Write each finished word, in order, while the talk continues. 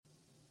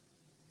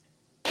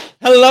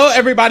Hello,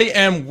 everybody,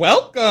 and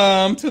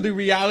welcome to the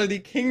Reality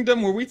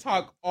Kingdom, where we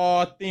talk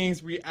all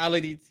things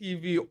reality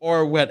TV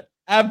or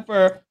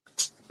whatever.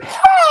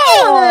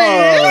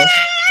 Oh.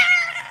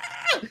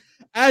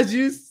 As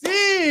you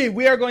see,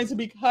 we are going to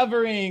be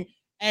covering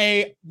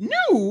a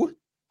new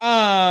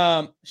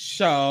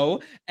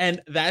show,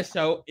 and that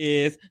show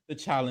is the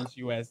Challenge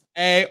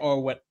USA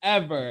or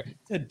whatever.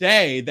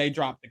 Today, they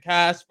dropped the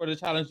cast for the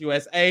Challenge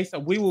USA, so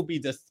we will be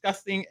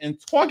discussing and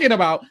talking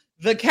about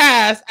the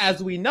cast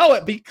as we know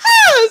it because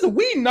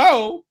we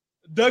know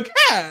the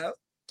cast.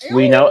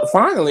 We know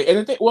finally,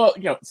 and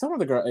some of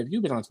the girls. If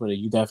you've been on Twitter,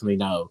 you definitely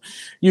know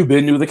you've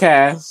been new the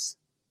cast.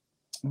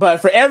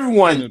 But for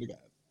everyone,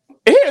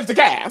 here's the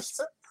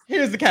cast.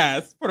 Here's the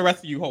cast for the rest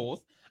of you hoes.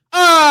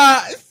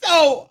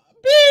 So,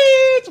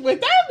 bitch,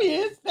 with that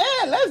being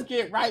said, let's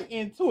get right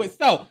into it.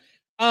 So,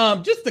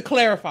 just to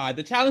clarify,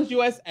 the Challenge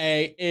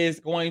USA is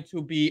going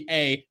to be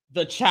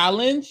The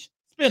Challenge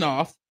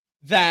spinoff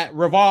that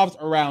revolves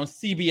around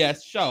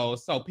CBS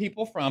shows. So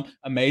people from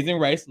Amazing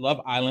Race, Love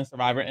Island,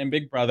 Survivor, and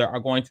Big Brother are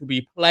going to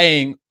be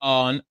playing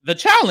on The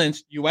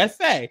Challenge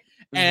USA.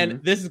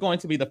 And this is going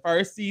to be the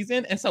first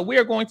season. And so we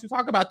are going to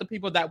talk about the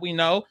people that we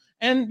know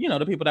and,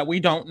 the people that we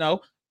don't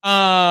know.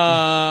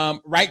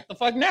 Right the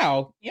fuck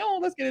now.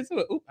 Let's get into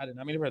it. Oop, I did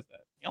not mean to press that.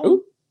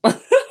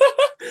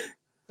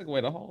 Took away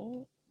the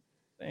whole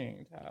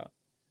thing,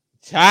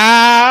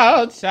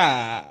 child.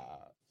 Child.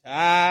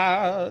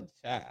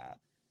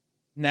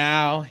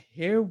 Now,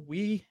 here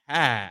we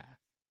have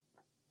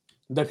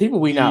the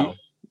people we know.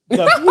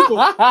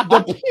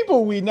 The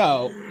people we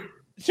know.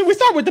 Should we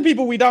start with the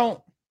people we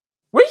don't?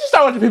 We should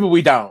start with the people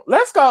we don't.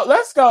 Let's go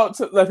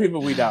to the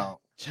people we don't.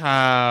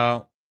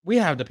 Child, we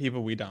have the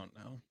people we don't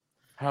know.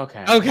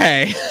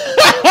 Okay.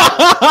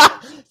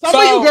 Some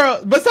of you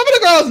girls, but some of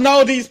the girls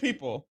know these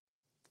people.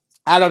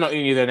 I don't know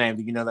any of their names.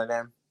 Do you know their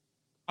name?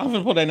 I'm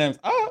gonna pull their names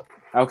up.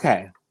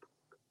 Okay.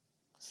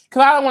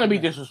 Because I don't want to be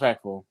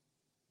disrespectful.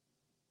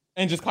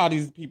 And just call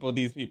these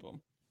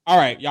people. All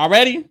right, y'all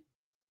ready?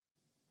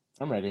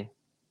 I'm ready.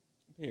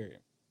 Period.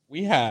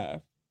 We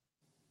have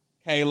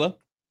Kayla.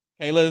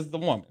 Kayla is the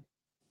woman.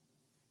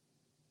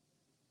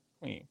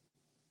 Queen.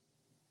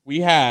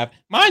 We have,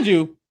 mind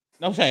you,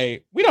 no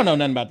shade, we don't know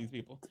nothing about these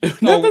people.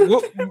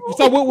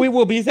 So what we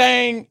will be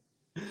saying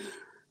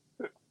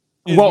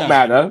won't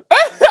matter.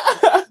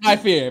 I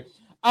fear.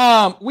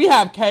 We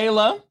have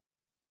Kayla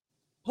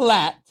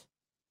Platt.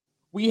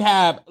 We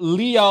have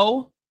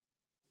Leo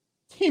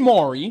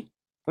Timori.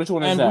 Which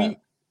one is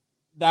that?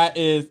 That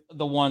is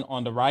the one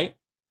on the right.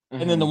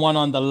 And then the one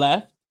on the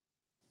left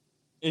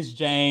is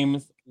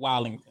James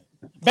Wallington.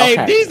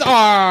 Babe, these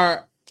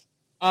are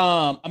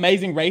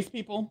Amazing Race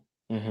people.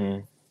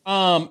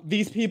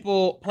 These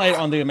people played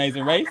on The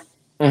Amazing Race.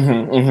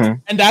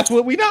 And that's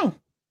what we know.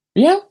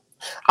 Yeah.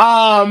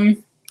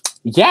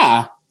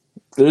 Yeah.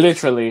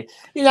 Literally.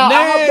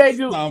 I hope they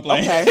do. No,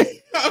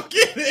 okay. I'm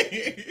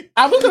kidding.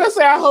 I was gonna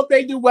say I hope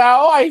they do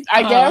well. I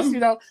guess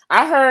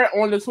I heard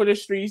on the Twitter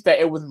streets that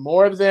it was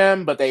more of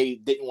them, but they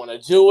didn't want to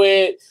do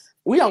it.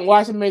 We don't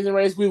watch Amazing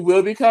Race. We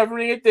will be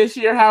covering it this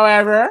year,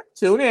 however.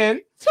 Tune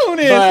in,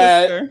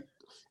 sister.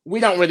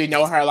 We don't really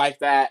know her like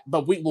that,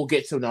 but we will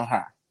get to know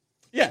her.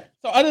 Yeah.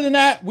 So other than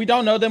that, we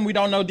don't know them. We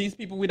don't know these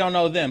people. We don't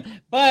know them.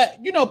 But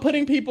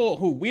putting people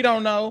who we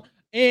don't know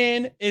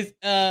in is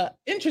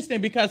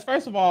interesting because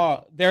first of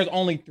all, there's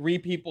only 3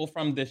 people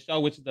from this show,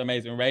 which is The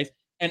Amazing Race,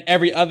 and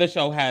every other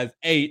show has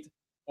 8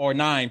 or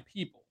 9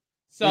 people.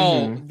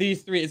 So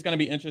these 3, it's going to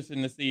be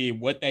interesting to see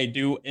what they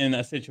do in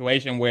a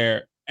situation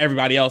where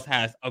everybody else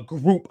has a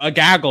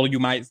gaggle, you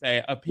might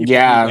say, of people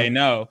who they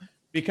know.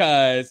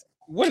 Because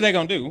what are they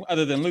going to do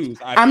other than lose?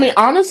 I mean,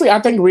 honestly,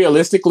 I think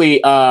realistically,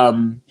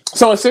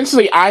 so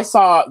essentially, I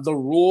saw the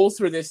rules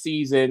for this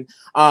season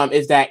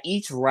is that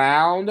each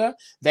round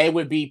they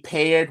would be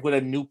paired with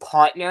a new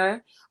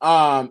partner.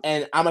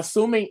 And I'm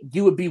assuming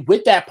you would be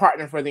with that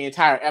partner for the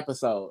entire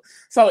episode.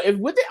 So if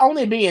with it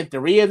only being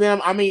 3 of them,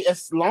 I mean,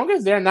 as long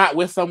as they're not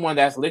with someone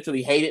that's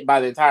literally hated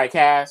by the entire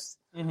cast,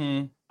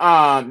 then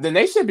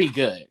they should be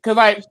good.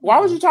 Because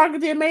why would you talk to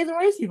the Amazing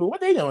Race people? What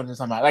they doing to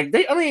somebody?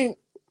 They're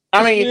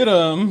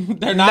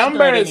not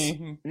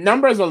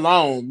numbers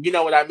alone. You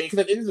know what I mean? Because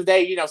at the end of the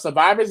day,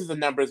 Survivors is a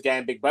numbers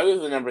game. Big Brother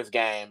is a numbers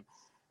game.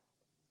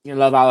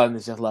 Love Island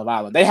is just Love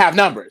Island. They have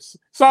numbers.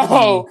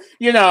 So,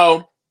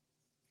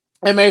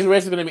 Amazing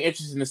Race is going to be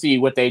interesting to see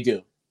what they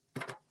do.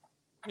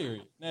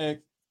 Period.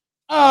 Next.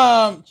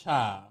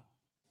 Child.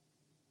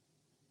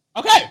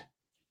 Okay.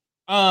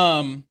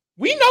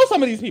 We know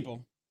some of these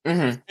people.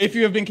 If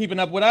you have been keeping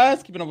up with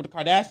us, keeping up with the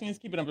Kardashians,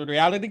 keeping up with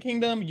Reality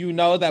Kingdom, you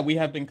know that we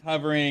have been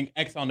covering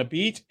X on the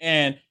Beach,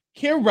 and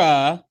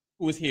Kira,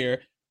 who was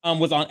here,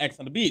 was on X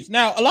on the Beach.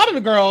 Now, a lot of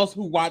the girls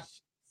who watch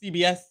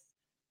CBS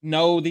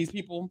know these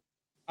people,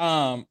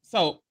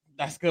 so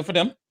that's good for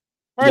them.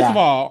 First of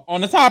all, on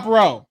the top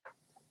row,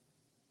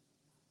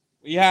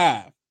 we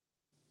have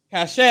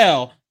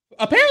Cashel.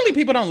 Apparently,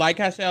 people don't like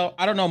Cashel.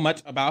 I don't know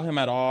much about him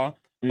at all.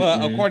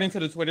 But according to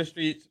the Twitter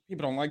streets,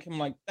 people don't like him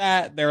like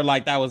that. They're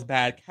like, that was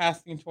bad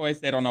casting choice.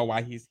 They don't know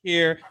why he's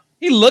here.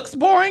 He looks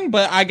boring,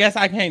 but I guess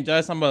I can't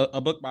judge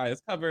a book by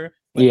its cover.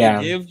 But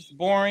it gives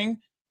boring.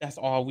 That's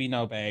all we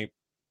know, babe.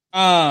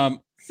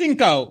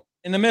 Cinco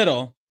in the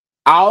middle.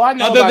 All I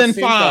know other about than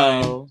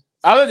Cinco,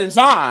 other than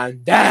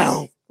fine,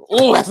 down.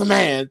 Oh, that's a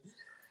man.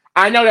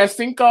 I know that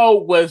Cinco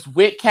was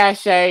with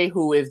Cachet,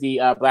 who is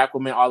the black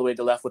woman all the way to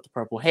the left with the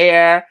purple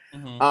hair.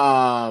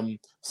 Mm-hmm.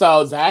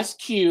 So that's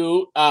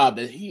cute. But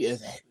he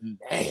is a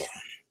man.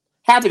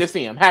 Happy to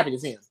see him. Happy to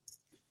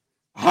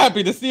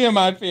see him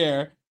out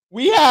there.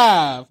 We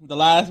have the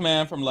last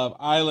man from Love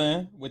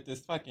Island with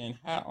this fucking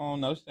hat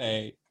on, no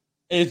shade.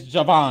 It's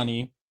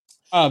Giovanni.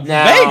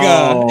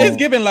 Vega is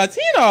giving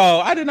Latino.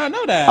 I did not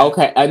know that.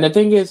 Okay, and the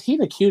thing is, he's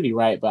a cutie,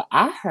 right? But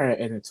I heard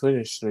in the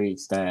Twitter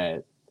streets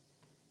that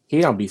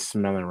he don't be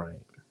smelling right.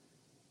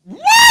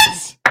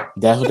 What?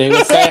 That's what they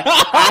would say.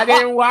 I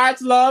didn't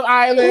watch Love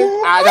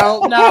Island. I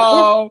don't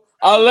know.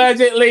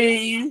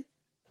 Allegedly.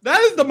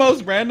 That is the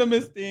most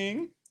randomest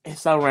thing.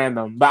 It's so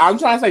random. But I'm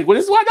trying to say, well,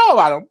 this is what I know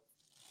about him.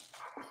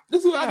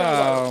 This is what I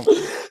know about him.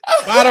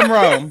 Bottom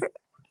row.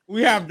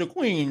 We have the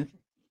queen.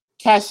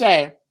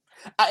 Cachet.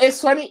 It's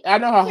funny. I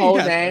know her whole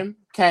name,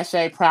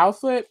 Cachet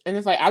Proudfoot. And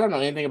it's like, I don't know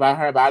anything about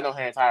her, but I know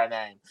her entire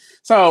name.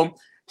 So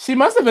she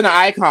must have been an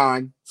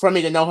icon for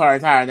me to know her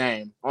entire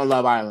name on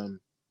Love Island.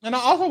 And I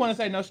also want to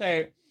say, no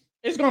shade,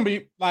 it's going to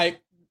be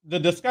like the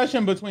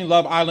discussion between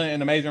Love Island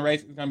and Amazing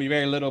Race is going to be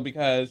very little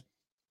because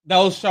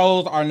those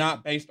shows are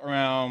not based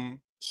around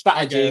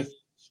strategy.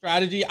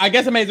 I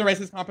guess Amazing Race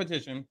is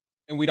competition,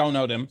 and we don't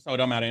know them, so it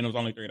don't matter. And it was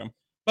only 3 of them.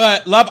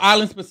 But Love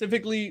Island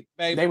specifically,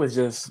 babe, they're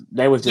just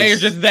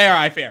there.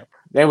 I fear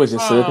they was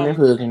just looking and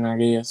hooking, I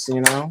guess.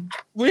 You know,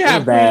 we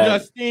have Queen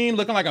Justine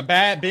looking like a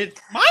bad bitch.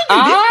 Mind you,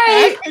 these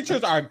cast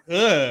pictures are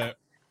good.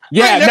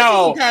 Yeah,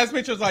 no cast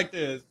pictures like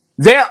this.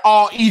 They're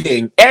all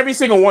eating. Every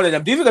single one of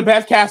them. These are the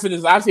best cast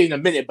pictures I've seen in a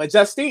minute. But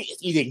Justine is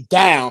eating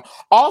down.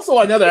 Also,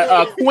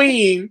 another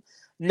queen.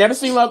 Never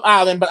seen Love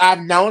Island, but I've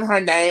known her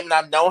name and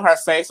I've known her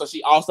face, so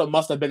she also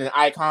must have been an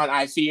icon.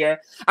 I fear.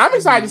 I'm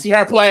excited to see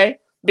her play.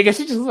 Because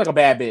she just looks like a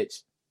bad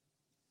bitch.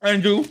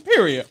 And do,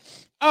 period.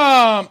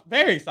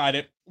 Very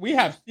excited. We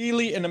have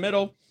Steely in the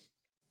middle.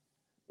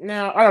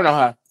 No, I don't know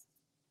her.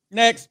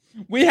 Next,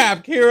 we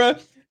have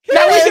Kira.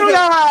 No, we do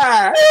know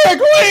her. Kira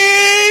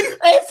Queen!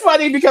 It's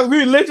funny because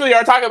we literally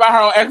are talking about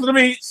her on X on the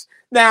Beach.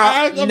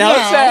 Now, no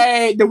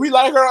shade. Do we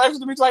like her on X on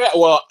the Beach like that?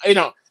 Well, you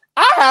know,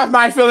 I have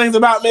my feelings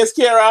about Miss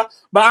Kira,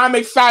 but I'm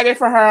excited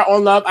for her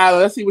on Love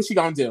Island. Let's see what she's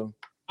gonna do.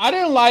 I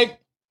didn't like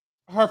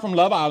her from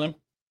Love Island.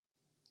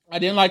 I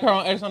didn't like her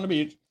on X on the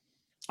Beach.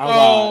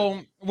 So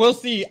we'll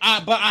see.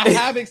 But I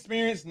have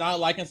experienced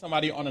not liking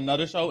somebody on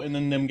another show and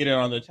then them getting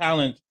on the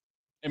challenge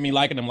and me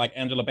liking them, like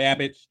Angela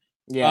Babbage.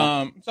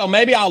 Yeah. So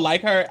maybe I'll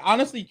like her.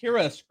 Honestly,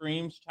 Kira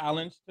screams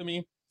challenge to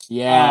me.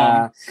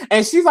 Yeah.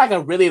 And she's like a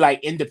really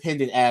like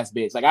independent ass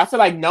bitch. Like I feel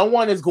like no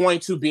one is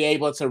going to be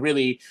able to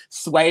really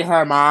sway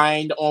her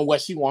mind on what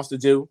she wants to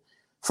do.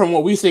 From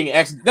what we see in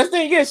X. The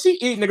thing is, she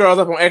eating the girls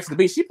up on X on the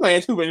Beach. She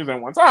playing 2 bitches at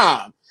one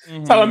time.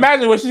 Mm-hmm. So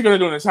imagine what she's going to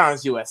do in the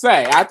Challenge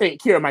USA. I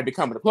think Kira might be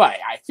coming to play.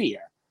 I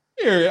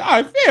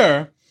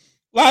fear.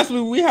 Lastly,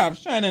 we have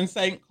Shannon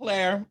St.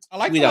 Clair. I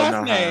like the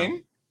last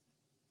name.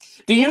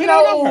 Do you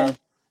know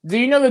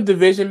the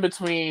division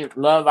between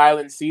Love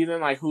Island season?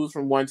 Like who's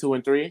from 1, 2,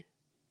 and 3?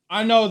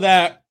 I know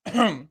that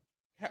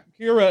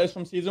Kira is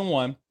from season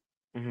 1.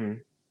 Mm-hmm.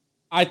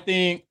 I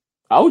think.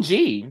 Oh,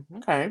 gee.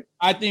 Okay.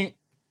 I think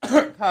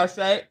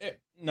Cachet.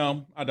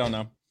 No, I don't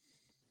know.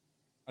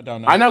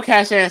 I know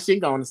Cachet and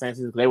Cinco on the same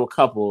season. They were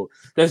coupled.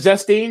 Does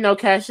Justine know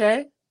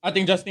Cachet? I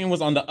think Justine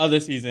was on the other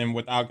season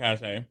without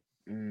Cachet.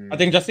 I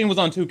think Justine was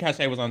on 2,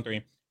 Cachet was on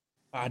 3.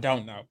 I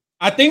don't know.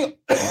 I think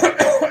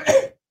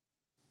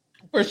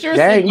for sure.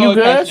 Dang, you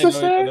good,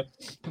 sister?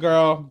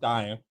 Girl,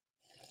 dying.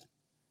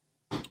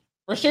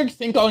 For sure,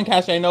 Cinco and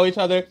Cachet know each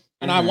other,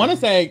 and I want to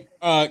say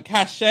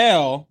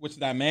Cashel, which is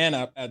that man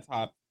up at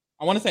top.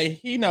 I want to say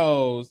he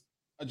knows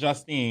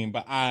Justine,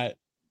 but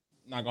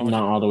not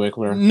all the way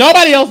clear.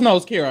 Nobody else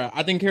knows Kira.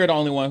 I think Kira the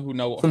only one who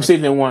knows from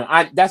season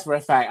 1. That's for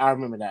a fact. I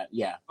remember that.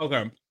 Yeah.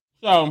 Okay.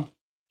 So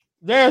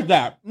there's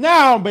that.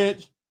 Now,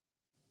 bitch,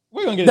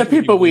 we're gonna get the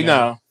people we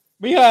know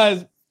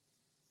because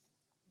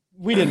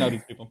we didn't know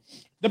these people.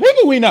 The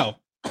people we know,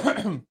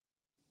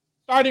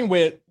 starting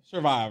with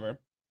Survivor.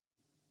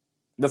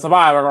 The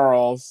Survivor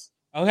girls.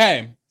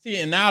 Okay.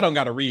 See, and now I don't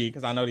gotta read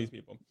because I know these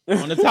people.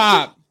 On the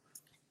top,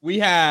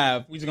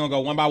 we're just gonna go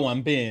one by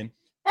one. Ben.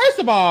 First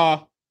of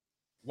all,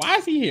 why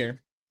is he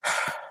here?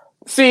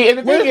 See, and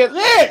the thing is,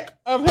 sick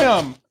of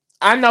him.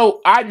 I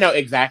know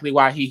exactly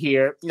why he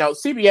here. You know,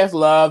 CBS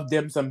loved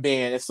them some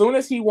Ben. As soon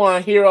as he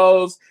won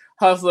Heroes,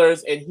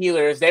 Hustlers, and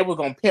Healers, they were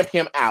gonna pimp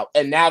him out,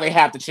 and now they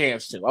have the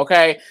chance to.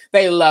 Okay,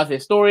 they love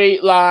his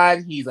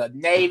storyline. He's a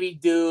Navy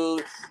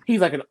dude.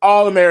 He's like an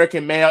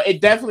all-American male.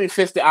 It definitely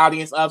fits the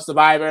audience of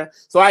Survivor.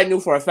 So I knew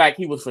for a fact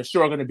he was for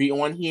sure going to be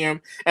on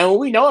here. And what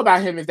we know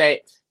about him is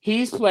that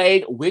He's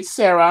played with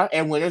Sarah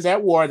and Winners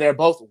at War. They're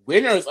both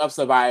winners of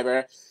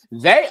Survivor.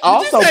 They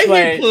also Did you say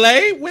played. He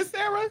played with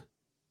Sarah?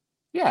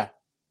 Yeah.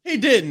 He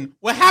didn't.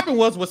 What happened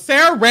was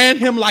Sarah ran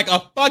him like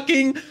a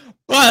fucking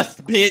bus,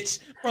 bitch,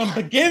 from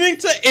beginning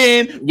to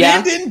end. Yeah.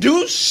 He didn't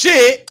do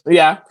shit.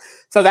 Yeah.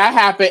 So that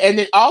happened. And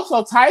then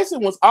also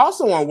Tyson was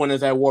also on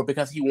Winners at War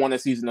because he won a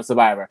season of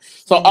Survivor.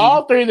 So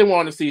all three of them were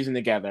on a season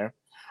together.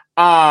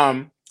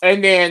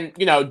 And then,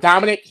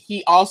 Dominic,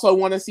 he also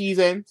won a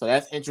season. So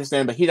that's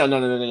interesting, but he don't know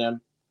none of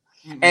them.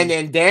 And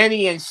then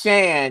Danny and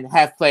Shan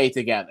have played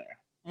together.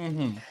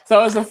 So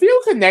there's a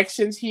few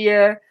connections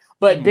here.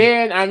 But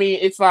then,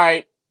 it's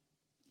like,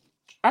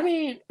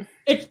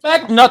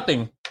 expect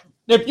nothing.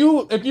 If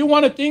you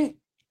want to think,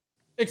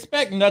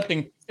 expect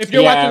nothing. If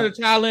you're watching the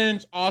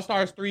challenge, All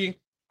Stars 3,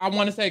 I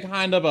want to say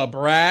kind of a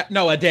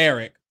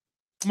Derek.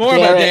 More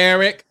of a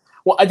Derek.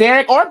 Well, a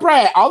Derek or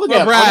Brad, all of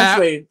them,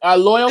 honestly. A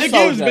loyal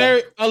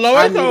soldier. A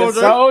loyal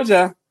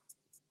soldier.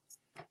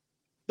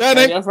 That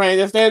ain't your friend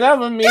just stand up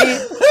with me.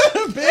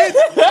 Ben,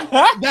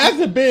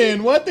 that's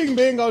Ben. One thing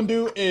Ben gonna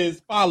do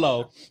is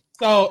follow.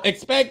 So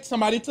expect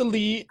somebody to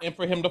lead and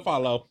for him to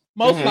follow.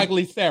 Most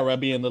likely Sarah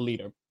being the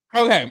leader.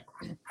 Okay.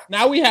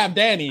 Now we have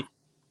Danny.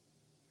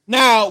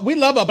 Now, we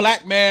love a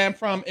black man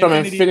from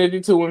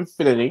infinity to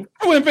infinity.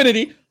 To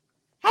infinity.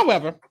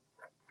 However,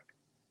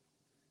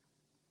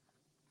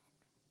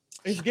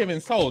 he's giving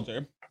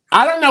soldier.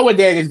 I don't know what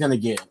Danny's going to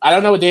give.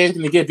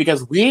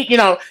 Because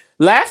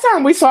last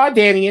time we saw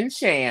Danny and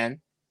Shan,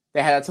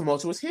 they had a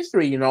tumultuous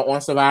history,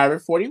 on Survivor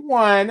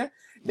 41.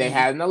 They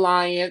had an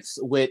alliance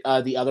with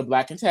the other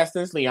black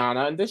contestants,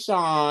 Liana and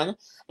Deshawn.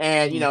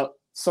 And,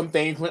 some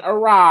things went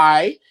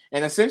awry.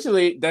 And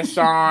essentially,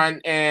 Deshawn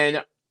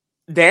and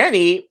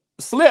Danny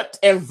slipped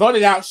and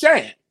voted out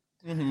Shan.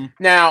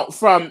 Now,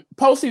 from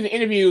postseason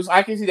interviews,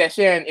 I can see that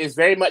Shan is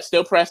very much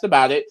still pressed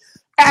about it,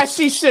 as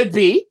she should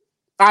be.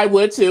 I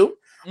would too.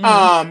 So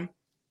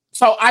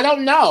I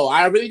don't know.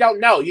 I really don't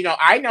know.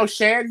 I know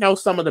Shan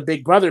knows some of the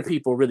Big Brother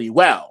people really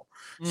well.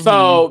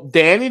 So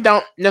Danny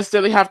don't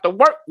necessarily have to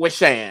work with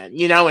Shan,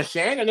 and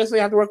Shan don't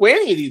necessarily have to work with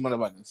any of these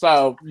motherfuckers.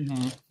 So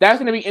that's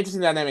going to be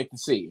interesting dynamic to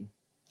see.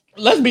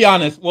 Let's be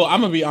honest. Well,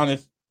 I'm going to be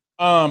honest.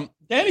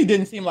 Danny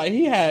didn't seem like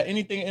he had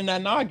anything in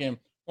that noggin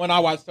when I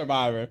watched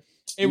Survivor.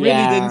 It really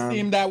didn't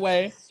seem that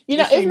way.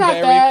 It's not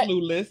very that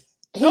clueless.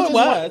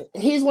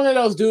 He's one of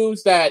those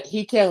dudes that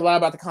he cares a lot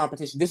about the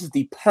competition. This is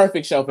the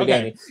perfect show for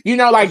Danny.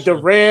 Like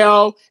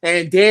Darrell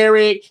and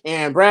Derek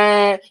and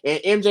Brad and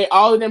MJ,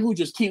 all of them who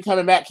just keep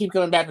coming back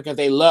because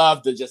they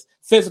love the just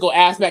physical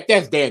aspect.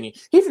 That's Danny.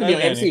 He's gonna be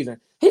on every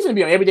season. He's gonna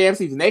be on every damn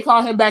season. They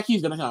call him back,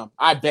 he's gonna come.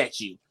 I bet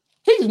you.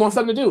 He just wants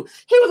something to do.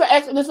 He was an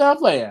ex-NFL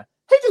player.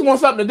 He just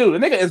wants something to do.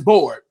 The nigga is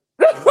bored.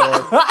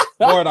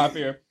 Bored, I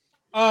fear.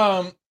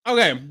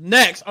 Okay,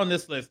 next on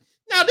this list.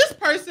 Now, this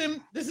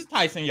is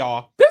Tyson,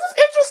 y'all. This is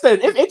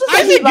interesting. It's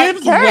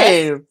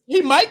interesting.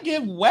 He might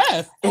give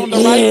Wes on the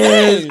right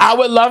day. I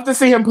would love to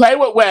see him play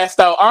with Wes,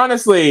 though,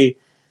 honestly.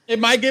 It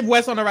might give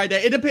Wes on the right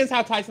day. It depends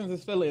how Tyson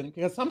is feeling.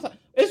 Because sometimes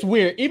it's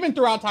weird. Even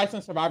throughout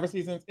Tyson's Survivor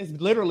seasons, it's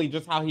literally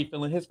just how he's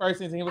feeling. His first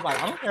season, he was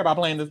like, I don't care about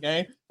playing this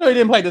game. So he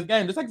didn't play this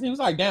game. The second season, he was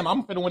like, damn,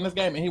 I'm finna win this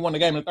game. And he won the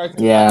game. The third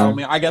season,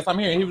 man, I guess I'm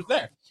here. And he was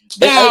there.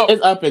 Now,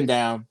 it's up and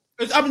down.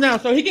 It's up and down.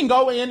 So he can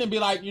go in and be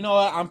like, you know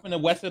what, I'm finna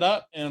West it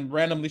up and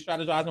randomly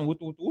strategize and whoop.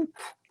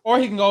 Or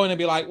he can go in and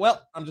be like,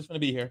 well, I'm just gonna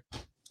be here.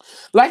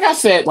 Like I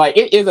said,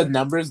 it is a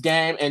numbers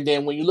game, and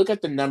then when you look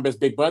at the numbers,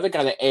 Big Brother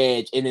got an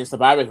edge, and then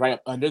Survivor is right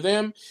up under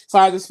them. So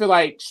I just feel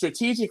like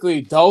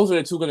strategically, those are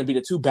the two going to be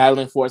the two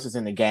battling forces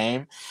in the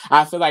game.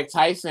 I feel like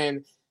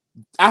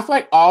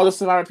all the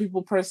Survivor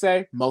people per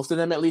se, most of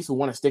them at least, will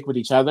want to stick with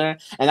each other,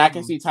 and I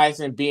can see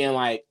Tyson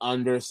being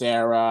under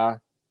Sarah,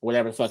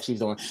 whatever the fuck she's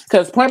doing.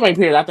 Because point blank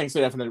period, I think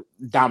Sarah's going to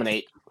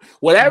dominate.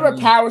 Whatever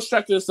power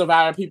structure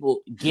Survivor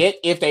people get,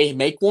 if they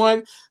make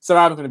one,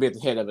 Survivor's going to be at the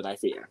head of it, I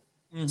fear.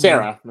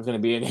 Sarah is going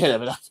to be at the head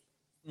of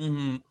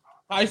it.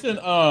 Tyson,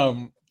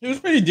 he was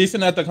pretty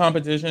decent at the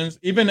competitions.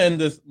 Even in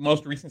this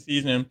most recent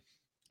season,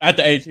 at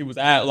the age he was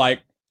at,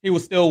 he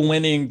was still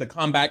winning the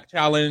comeback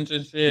challenge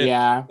and shit.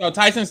 Yeah. So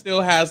Tyson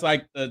still has,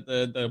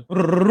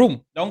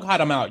 the don't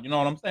cut him out. You know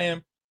what I'm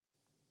saying?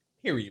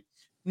 Period.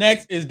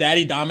 Next is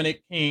Daddy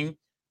Dominic King.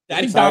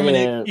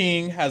 Dominic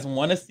King has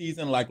won a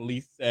season, like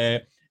Lee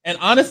said. And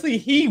honestly,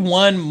 he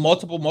won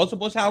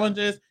multiple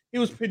challenges. He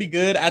was pretty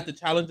good at the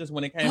challenges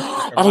when it came to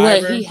Survivor. Oh,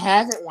 wait, he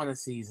hasn't won a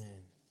season.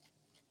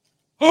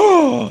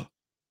 Oh,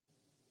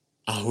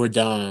 we're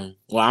done.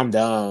 Well, I'm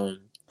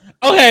done.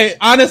 Okay,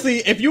 honestly,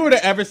 if you were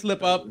to ever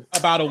slip up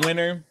about a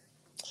winner,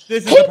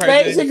 this is he the person.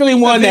 Basically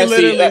won that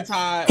season.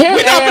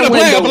 We're not going to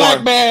play a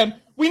black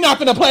man. We're not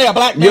going to play a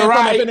black man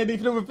from Infinity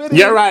to Infinity.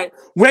 You're right.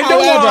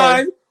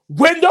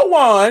 Window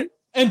won.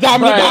 And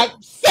Dominic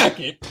got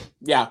second.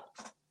 Yeah.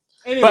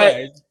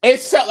 Anyways, but it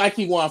felt like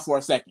he won for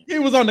a second. He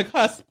was on the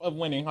cusp of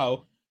winning,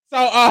 ho.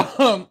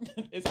 So,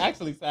 it's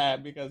actually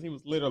sad because he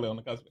was literally on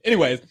the cusp.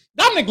 Anyways,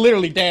 Dominic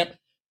literally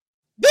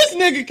this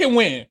nigga can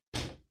win.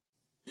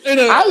 in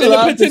a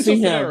potential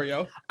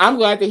scenario. I'm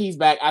glad that he's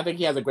back. I think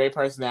he has a great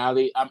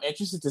personality. I'm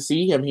interested to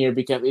see him here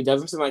because it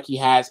doesn't seem like he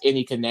has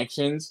any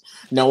connections.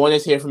 No one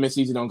is here from his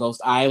season on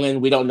Ghost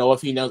Island. We don't know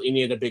if he knows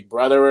any of the Big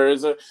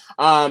Brothers.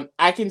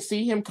 I can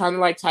see him kind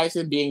of like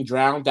Tyson being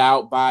drowned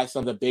out by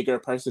some of the bigger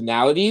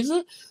personalities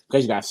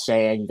because you got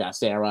Shane, you got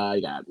Sarah,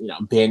 you got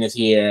Ben is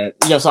here.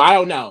 So I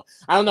don't know.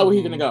 I don't know where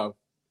he's gonna go.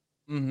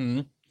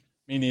 Mm-hmm.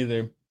 Me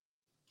neither.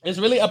 It's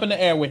really up in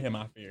the air with him,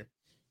 I fear.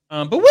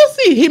 But we'll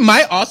see. He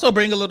might also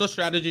bring a little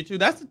strategy too.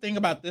 That's the thing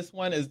about this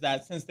one is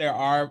that since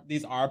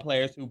these are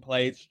players who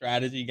played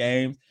strategy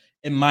games,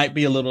 it might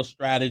be a little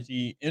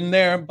strategy in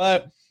there,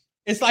 but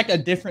it's like a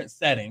different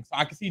setting. So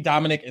I can see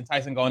Dominic and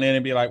Tyson going in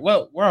and be like,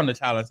 well, we're on the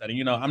challenge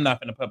setting. I'm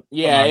not going to put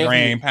my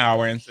brain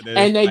power into this.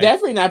 And they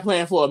definitely not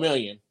playing for $1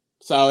 million.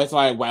 So it's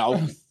like,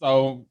 well.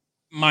 So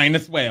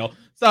minus well.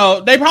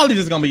 So they probably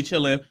just going to be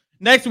chilling.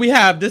 Next, we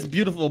have this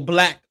beautiful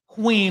black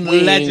queen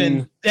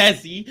legend,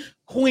 Desi.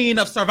 Queen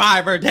of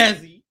Survivor,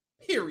 Desi.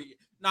 Period.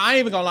 Now, I ain't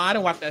even gonna lie, I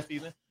didn't watch that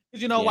season.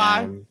 Because you know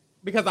why?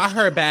 Because I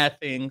heard bad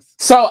things.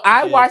 So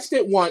I watched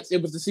it once.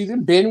 It was the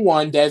season Ben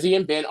won. Desi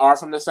and Ben are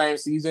from the same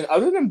season.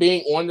 Other than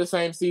being on the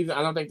same season,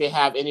 I don't think they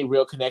have any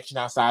real connection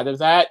outside of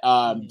that.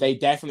 They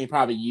definitely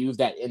probably use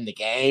that in the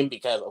game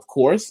because, of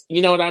course,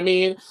 you know what I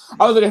mean?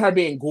 Other than her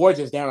being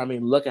gorgeous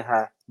look at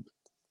her.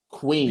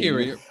 Queen.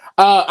 Period.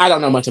 I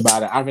don't know much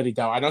about it. I really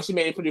don't. I know she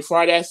made it pretty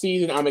far that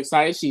season. I'm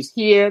excited she's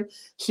here.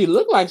 She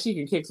looked like she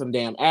can kick some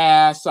damn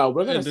ass. So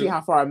we're going to see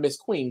how far Miss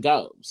Queen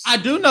goes. I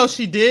do know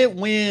she did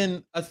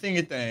win a thing,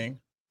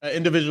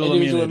 individual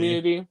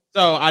immunity.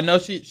 So I know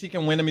she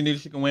can win immunity.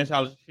 She can win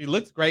challenge. She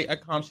looks great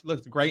at comp. She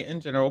looks great in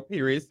general,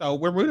 period. So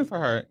we're rooting for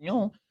her.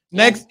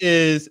 Next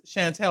is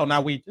Chantel.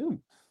 Now we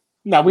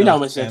know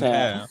Miss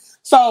Chantel.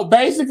 So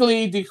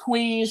basically, the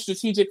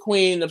strategic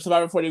queen of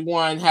Survivor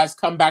 41 has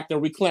come back to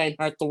reclaim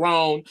her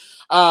throne,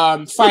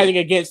 fighting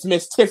against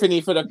Miss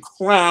Tiffany for the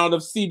crown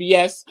of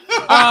CBS.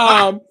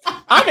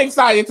 I'm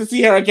excited to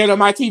see her again on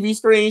my TV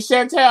screen.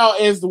 Chantel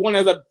is one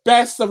of the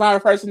best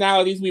Survivor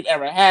personalities we've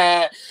ever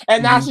had,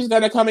 and now she's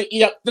going to come and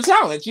eat up the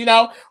challenge.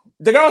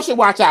 The girl should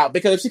watch out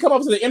because if she comes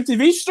up to the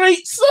MTV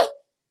streets,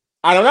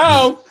 I don't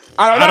know.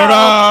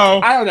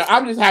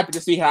 I'm just happy to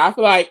see her. I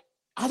feel like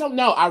I don't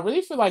know. I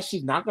really feel like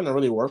she's not going to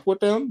really work with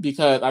them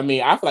because, I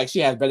feel like she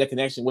has better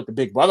connection with the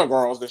Big Brother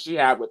girls than she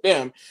had with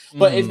them.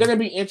 But it's going to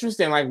be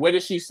interesting. Like, where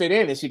does she fit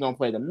in? Is she going to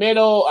play the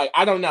middle? Like,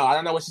 I don't know. I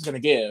don't know what she's going to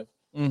give.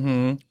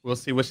 We'll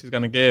see what she's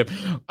going to give.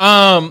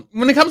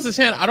 When it comes to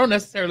Shan, I don't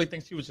necessarily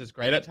think she was just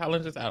great at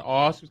challenges at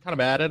all. She was kind of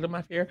bad at them,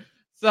 I fear.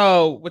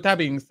 So, with that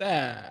being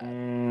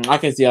said, I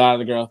can see a lot of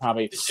the girls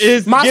probably.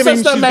 My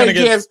sister may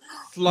get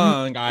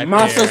slung.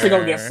 My sister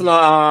gonna get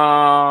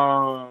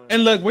slung.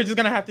 And look, we're just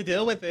gonna have to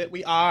deal with it.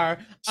 We are.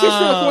 She's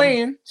still a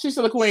queen. She's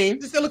still a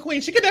queen.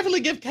 She could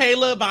definitely give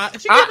Kayla.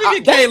 She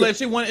could give Kayla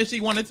if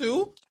she wanted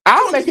to.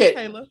 I'm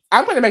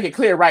gonna make it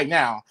clear right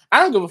now.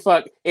 I don't give a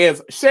fuck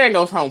if Sharon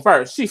goes home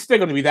first. She's still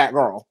gonna be that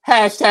girl.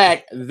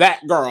 Hashtag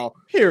that girl.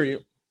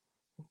 Period.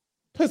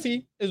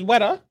 Pussy is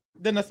wetter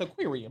than a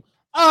aquarium.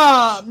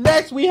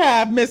 Next we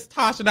have Miss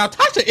Tasha. Now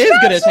Tasha is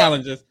good at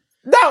challenges.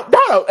 No.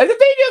 And the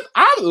thing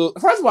is,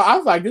 first of all, I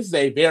was like, this is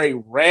a very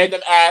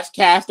random ass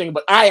casting,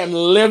 but I am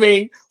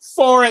living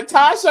for it.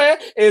 Tasha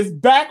is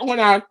back on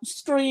our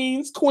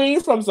screens.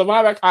 Queen from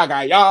Survivor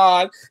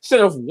Cagayan.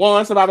 Should have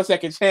won Survivor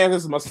Second Chance.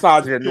 This is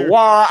misogyny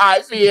noir,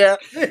 I fear.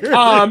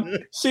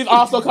 She's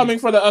also coming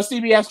for the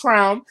CBS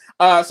crown.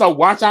 So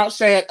watch out,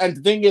 Shan. And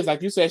the thing is,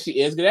 like you said,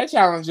 she is good at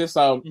challenges.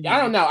 So I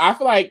don't know. I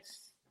feel like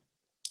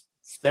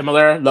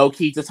similar,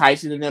 low-key to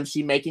Tyson and them,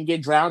 she may can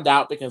get drowned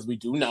out because we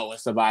do know in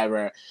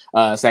Survivor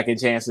Second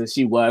Chances,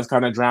 she was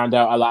kind of drowned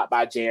out a lot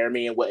by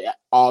Jeremy and what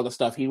all the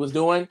stuff he was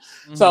doing.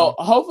 So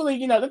hopefully,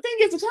 the thing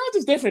is, the challenge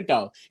is different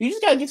though. You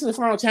just got to get to the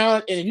final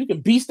challenge, and if you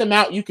can beast them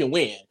out, you can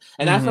win.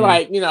 And I feel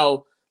like,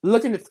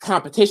 looking at the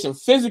competition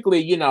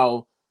physically,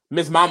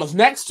 Miss Mama's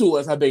next to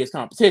us, her biggest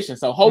competition.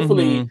 So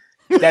hopefully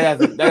that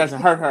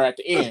doesn't hurt her at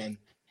the end.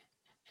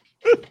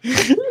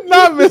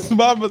 Not Miss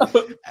Mama.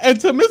 And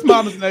to Miss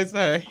Mama's next to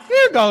her,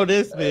 here go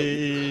this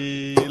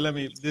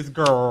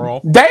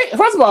girl.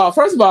 First of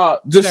all,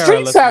 the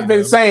streets have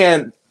been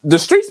saying,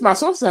 my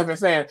sources have been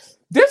saying,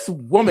 this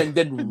woman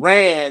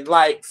ran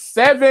like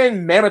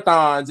 7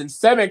 marathons in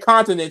 7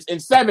 continents in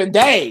 7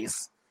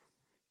 days.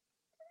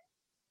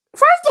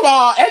 First of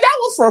all, and that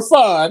was for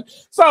fun.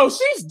 So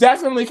she's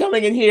definitely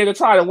coming in here to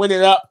try to win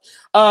it up.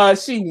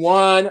 She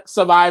won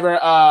Survivor.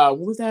 What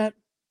was that?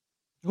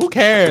 Who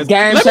cares?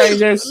 Game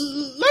Changers.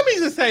 Let me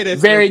just say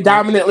this. Very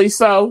dominantly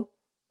so.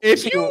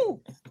 If you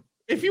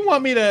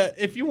want me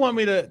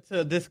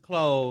to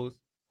disclose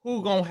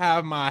who gonna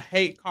have my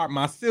hate card,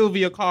 my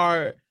Sylvia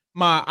card,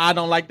 my I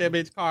don't like that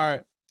bitch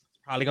card, it's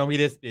probably gonna be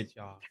this bitch,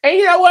 y'all. And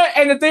you know what?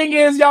 And the thing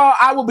is, y'all,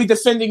 I will be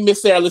defending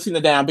Miss Sarah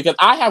Lucinda down because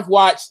I have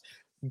watched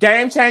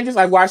Game Changers.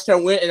 I've watched her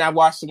win, and I've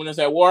watched the Winners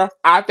at War.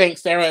 I think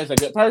Sarah is a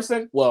good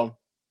person. Well,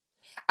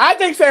 I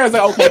think Sarah's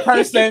an okay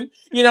person.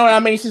 You know what I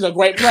mean? She's a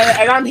great player,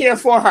 and I'm here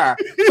for her.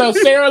 So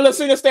Sarah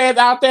Lucinda stands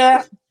out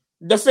there.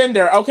 Defend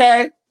her,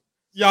 okay?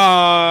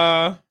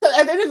 Yeah.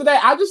 At the end of the day,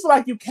 I just feel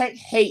like you can't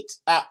hate.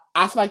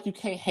 I feel like you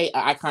can't hate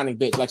an iconic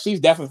bitch. Like she's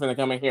definitely gonna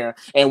come in here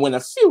and win a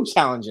few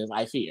challenges.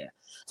 I fear,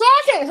 so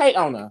I can't hate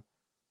on her.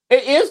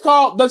 It is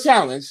called the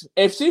challenge.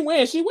 If she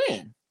wins, she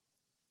wins.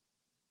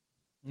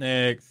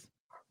 Next.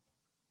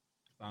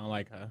 Sound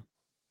like her.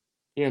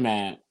 You're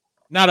mad.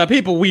 Now the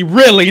people we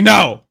really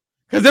know.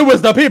 Because it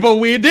was the people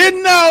we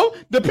didn't know,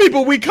 the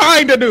people we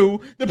kind of knew,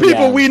 the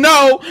people we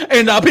know,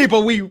 and the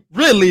people we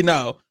really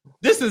know.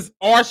 This is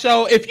our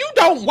show. If you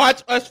don't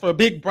watch us for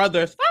Big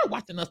Brother, start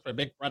watching us for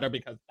Big Brother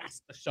because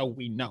that's the show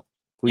we know.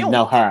 We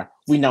know her.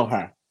 We know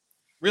her.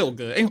 Real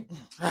good.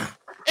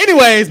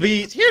 Anyways,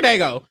 Beach, here they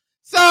go.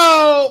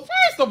 So,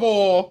 first of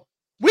all,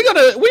 we're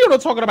gonna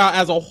talk about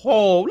as a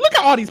whole. Look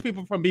at all these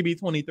people from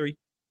BB23.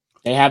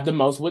 They have the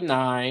most with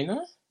 9.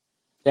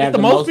 They have the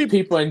most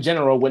people in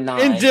general with 9.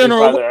 In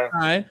general, with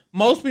 9.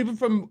 Most people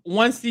from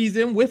one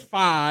season with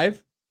 5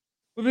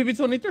 with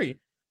BB23.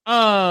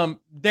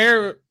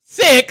 They're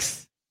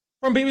 6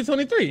 from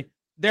BB23.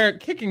 They're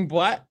kicking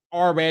butt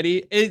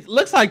already. It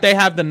looks like they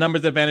have the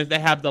numbers advantage. They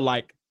have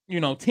the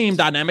team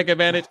dynamic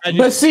advantage.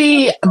 But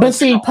see,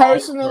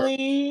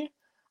 personally,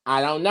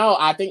 I don't know.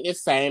 I think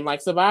it's same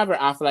like Survivor.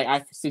 I feel like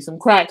I see some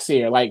cracks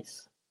here. Like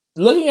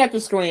looking at the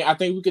screen, I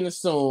think we can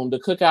assume the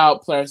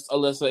Cookout plus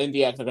Alyssa and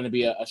DX are going to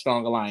be a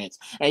strong alliance,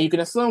 and you can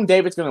assume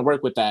David's going to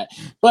work with that.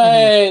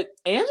 But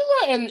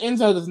Angela and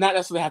Enzo does not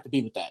necessarily have to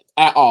be with that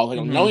at all. They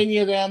don't know any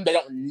of them. They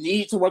don't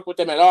need to work with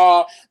them at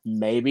all.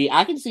 Maybe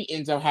I can see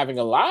Enzo having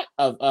a lot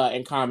of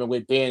in common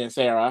with Ben and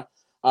Sarah.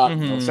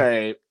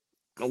 Say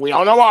we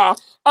don't know why.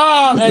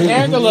 And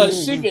Angela,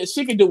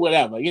 she can do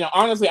whatever.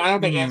 Honestly, I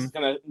don't think Angela's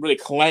gonna really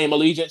claim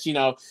allegiance.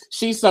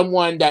 She's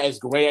someone that is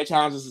great at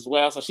challenges as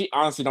well, so she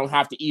honestly don't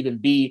have to even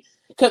be.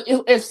 Because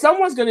if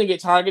someone's gonna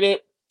get targeted,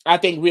 I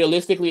think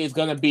realistically it's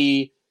gonna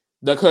be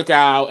the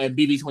Cookout and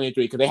BB23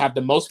 because they have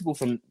the most people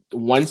from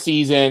one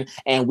season,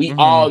 and we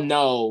all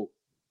know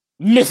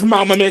Miss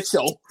Mama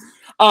Mitchell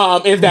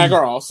is that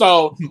girl.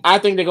 So I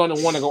think they're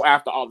gonna want to go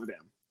after all of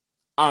them.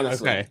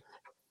 Honestly, okay,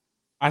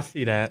 I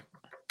see that.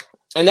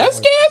 And that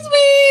scares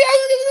me.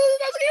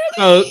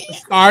 So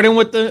starting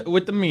with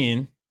the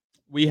men,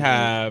 we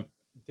have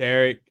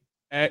Derek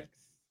X.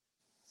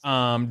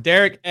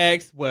 Derek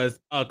X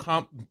was a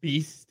comp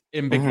beast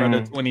in Big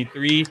Brother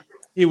 23.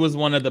 He was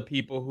one of the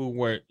people who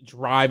were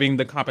driving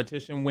the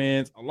competition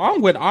wins,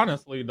 along with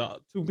honestly the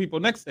 2 people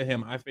next to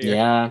him. I feel.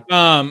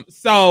 Yeah.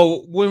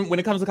 So when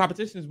it comes to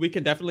competitions, we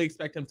can definitely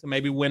expect him to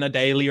maybe win a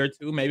daily or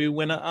 2, maybe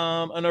win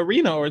an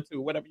arena or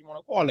 2, whatever you want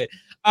to call it.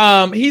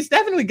 He's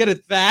definitely good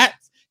at that.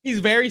 He's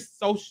very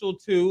social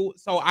too,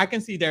 so I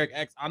can see Derek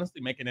X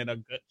honestly making it a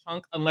good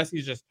chunk, unless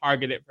he's just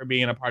targeted for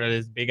being a part of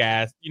this big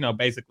ass,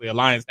 basically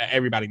alliance that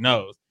everybody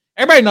knows.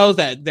 Everybody knows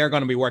that they're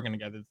going to be working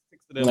together.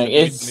 6 of them, like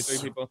it's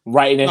 23 people,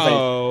 right in their face.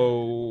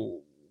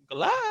 Oh,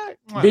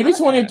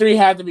 BB23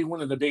 had to be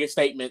one of the biggest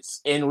statements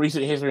in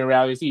recent history of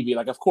reality TV.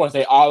 Like, of course,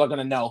 they all are going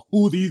to know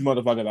who these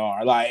motherfuckers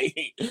are.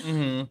 Like,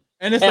 and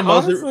it's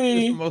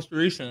the most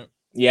recent.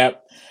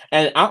 Yep.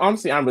 And I'm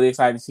really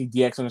excited to see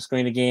DX on the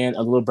screen again.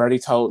 A little birdie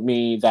told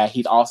me that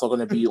he's also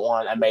going to be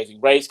on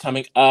Amazing Race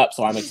coming up,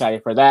 so I'm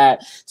excited for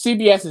that.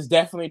 CBS is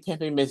definitely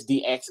pimping Miss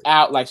DX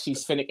out like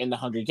she's Finnick in the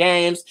Hunger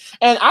Games.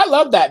 And I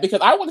love that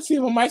because I want to see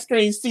him on my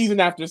screen season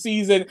after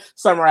season,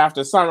 summer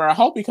after summer. I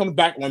hope he comes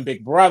back on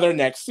Big Brother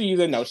next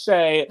season, no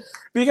shade.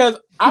 Because,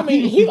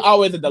 he's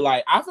always a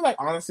delight. I feel like,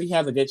 honestly, he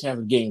has a good chance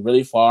of getting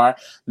really far,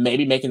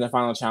 maybe making the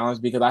final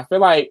challenge because I feel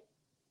like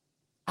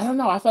I don't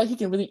know. I feel like he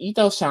can really eat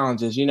those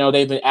challenges.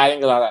 They've been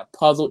adding a lot of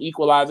puzzle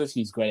equalizers.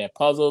 He's great at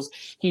puzzles.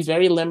 He's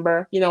very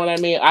limber. You know what I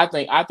mean? I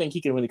think he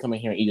can really come in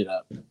here and eat it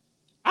up.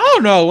 I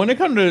don't know. When it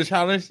comes to the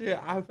challenge shit,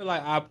 I feel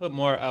like I put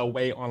more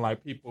weight on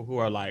like people who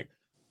are like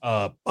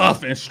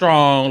buff and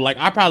strong. Like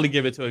I probably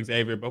give it to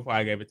Xavier before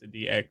I gave it to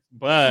DX.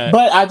 But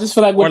I just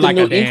feel like with the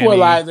new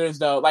equalizers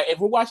though, like if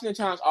we're watching the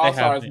challenge All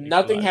Stars,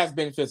 nothing has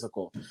been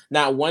physical.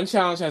 Not one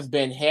challenge has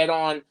been head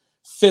on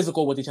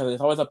physical with each other. There's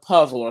always a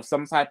puzzle or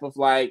some type of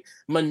like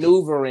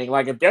maneuvering.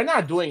 Like if they're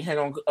not doing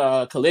head-on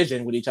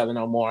collision with each other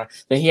no more,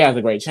 then he has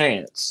a great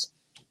chance.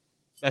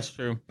 That's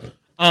true.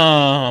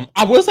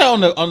 I will say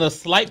on the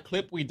slight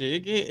clip we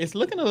did get, it's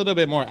looking a little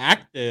bit more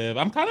active.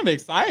 I'm kind of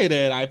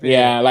excited. I think.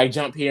 Yeah, like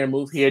jump here,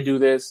 move here, do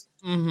this.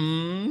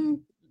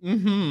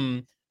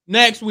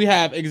 Next, we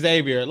have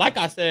Xavier. Like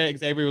I said,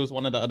 Xavier was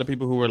one of the other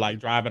people who were like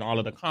driving all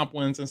of the comp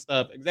wins and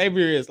stuff.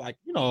 Xavier is like,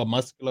 a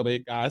muscular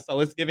big guy. So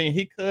it's giving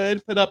he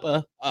could put up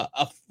a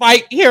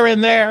fight here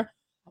and there.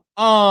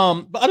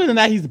 But other than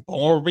that, he's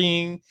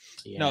boring.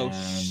 Yeah. No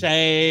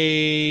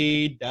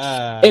shade.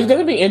 It's going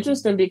to be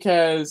interesting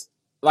because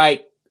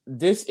like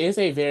this is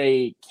a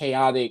very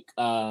chaotic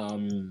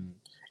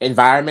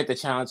environment the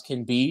challenge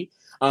can be.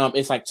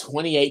 It's like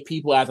 28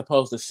 people as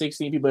opposed to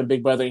 16 people in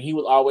Big Brother. And he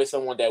was always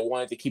someone that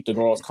wanted to keep the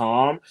girls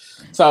calm.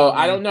 So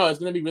I don't know. It's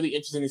going to be really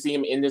interesting to see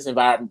him in this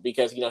environment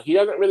because, he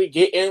doesn't really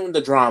get in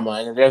the drama.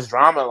 And if there's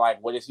drama,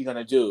 like, what is he going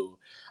to do?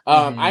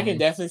 I can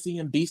definitely see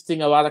him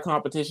beasting a lot of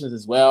competitions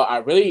as well.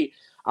 I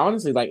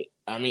honestly, like,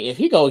 if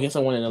he go against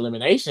someone in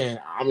elimination,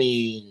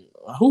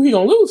 who he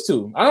gonna lose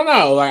to? I don't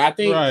know. Like I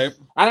think Right.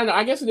 I don't know.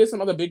 I guess there's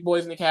some other big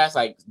boys in the cast,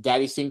 like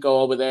Daddy Cinco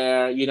over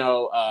there.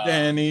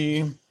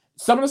 Danny.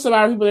 Some of the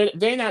Survivor people,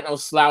 they're not no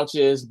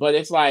slouches, but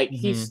it's like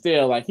he's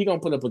still like he gonna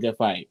put up a good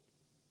fight.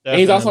 Definitely. And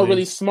he's also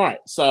really smart.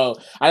 So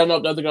I don't know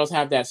if the other girls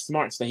have that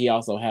smarts that he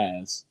also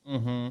has.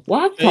 Why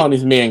are you calling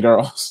these men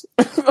girls?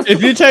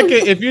 if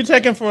you're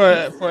checking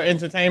for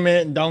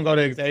entertainment, don't go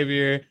to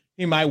Xavier.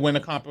 He might win a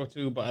comp or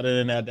two, but other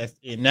than that, that's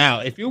it. Now,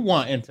 if you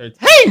want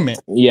entertainment,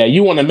 yeah,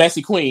 you want a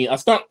messy queen, a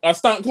stunt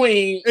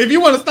queen. If you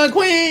want a stunt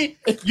queen,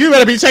 you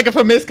better be checking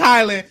for Miss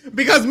Kylan,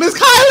 because Miss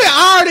Kylan,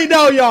 I already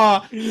know,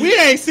 y'all. We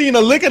ain't seen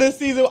a lick of this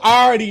season.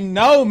 I already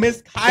know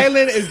Miss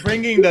Kylan is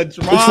bringing the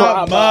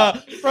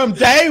drama from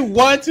day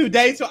one to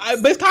day two.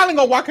 Miss Kylan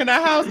gonna walk in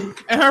that house,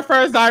 and her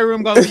first diary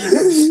room gonna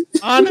be.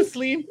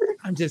 Honestly,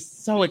 I'm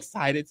just so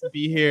excited to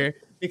be here.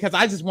 Because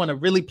I just want to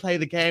really play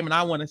the game, and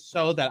I want to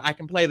show that I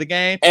can play the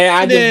game. And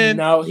I just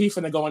know he's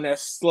finna go in there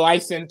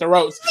slicing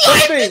throats.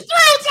 Slicing throats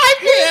right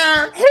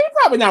here. He's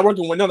probably not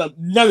working with none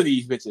of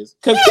these bitches.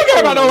 Because he don't care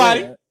about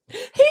nobody.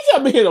 He's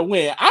gonna be here to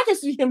win. I can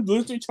see him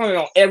literally turning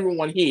on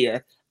everyone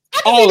here.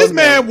 I can see this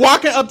man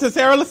walking up to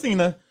Sarah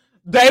Lucina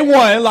day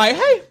one, like,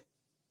 hey,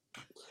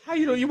 how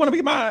you doing? You want to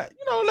be my,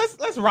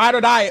 let's ride or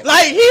die.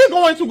 Like, he's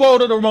going to go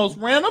to the most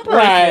random person.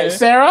 Right,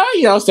 Sarah,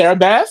 Sarah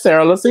Beth,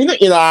 Sarah Lucina,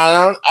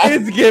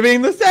 it's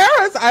giving the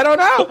Sarahs. I don't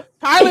know.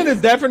 Kylan is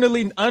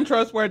definitely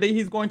untrustworthy.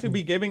 He's going to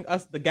be giving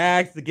us the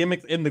gags, the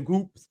gimmicks in the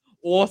groups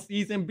all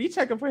season. Be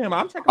checking for him.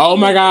 I'm checking for him. Oh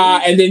my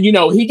God. And then,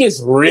 he gets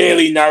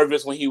really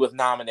nervous when he was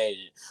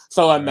nominated.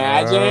 So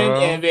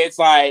imagine if it's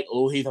like,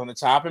 oh, he's on the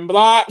chopping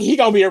block. He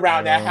gonna be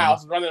around that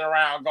house running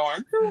around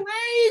going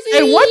crazy.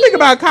 And one thing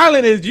about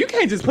Kylan is you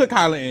can't just put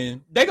Kylan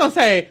in. They're gonna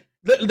say,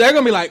 they're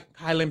gonna be like,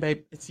 Kylan,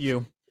 babe, it's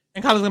you.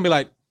 And Kylan's gonna be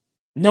like,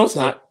 no, it's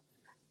not.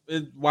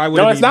 Why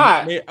would it's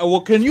not?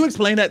 Well, can you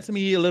explain that to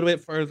me a little bit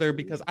further?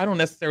 Because I don't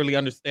necessarily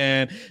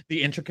understand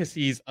the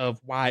intricacies of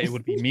why it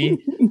would be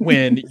me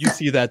when you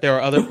see that there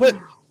are other. But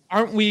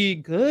aren't we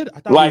good?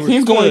 I thought like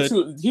he's going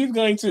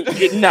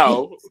to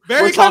no.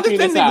 Very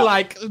condescending,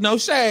 like no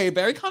shade.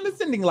 Very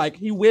condescending, like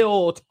he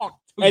will talk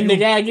to and you. And the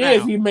gag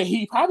is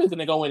he probably going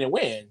to go in and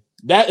win.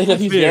 That because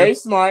he's very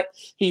smart.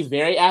 He's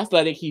very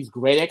athletic. He's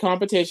great at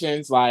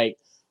competitions. Like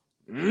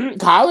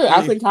Kylan,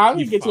 I think Kylan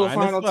can get to a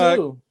final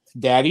too.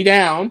 Daddy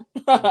down.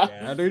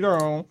 Daddy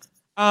down.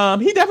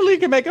 He definitely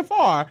can make it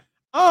far.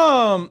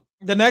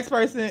 The next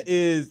person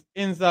is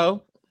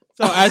Enzo.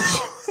 So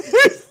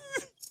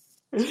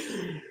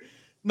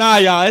nah,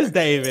 y'all, it's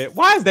David.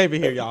 Why is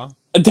David here, y'all?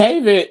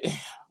 David.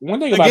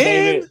 One thing about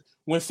David,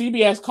 when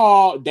CBS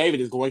called,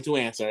 David is going to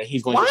answer.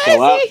 He's going to show up.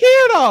 Why is he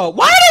here though?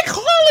 Why are they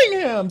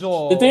calling him,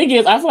 Joel? The thing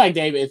is, I feel like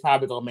David is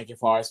probably going to make it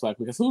far as fuck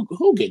because who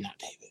getting out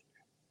David?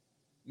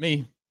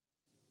 Me.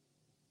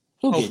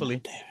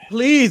 Hopefully.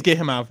 Please get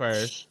him out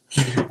first.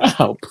 I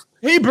hope.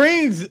 He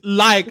brings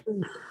like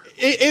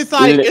it's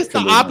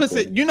the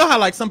opposite. You know how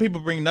like some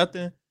people bring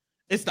nothing?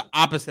 It's the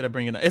opposite of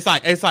bringing it. It's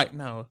like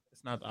no,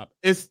 it's not the opposite.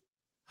 It's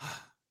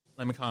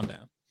let me calm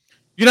down.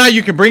 You know how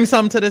you can bring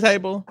something to the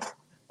table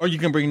or you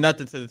can bring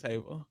nothing to the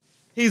table.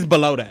 He's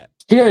below that.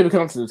 He don't even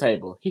come to the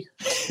table. He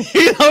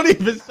don't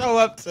even show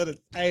up to the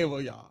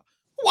table, y'all.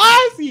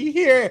 Why is he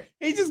here?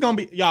 He's just gonna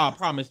be y'all. I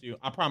promise you.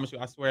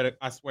 I swear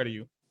to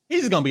you.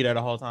 He's just gonna be there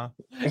the whole time.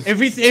 If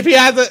he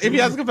has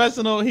a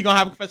confessional, he gonna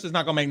have a confessional. It's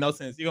not gonna make no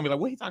sense. You're gonna be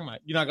like, what are you talking about?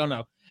 You're not gonna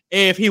know.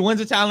 If he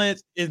wins a challenge,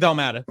 it don't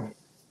matter.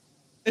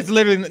 It's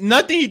literally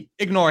nothing.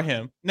 Ignore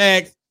him.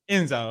 Next,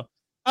 Enzo.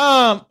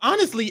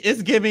 Honestly,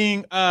 it's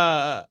giving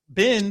Ben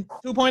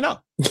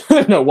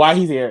 2.0. No, why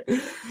he's here?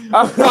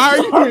 Why are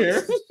you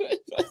here?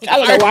 I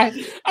don't know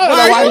why. I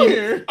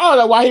don't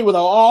know why he was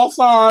an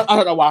all-star. I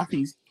don't know why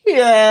he's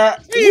here.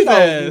 We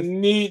don't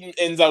need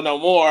Enzo no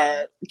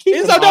more.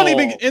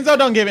 Enzo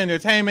don't give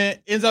entertainment.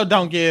 Enzo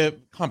don't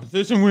give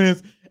competition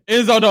wins.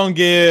 Enzo don't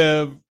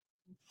give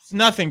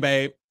nothing,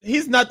 babe.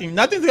 He's nothing.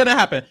 Nothing's gonna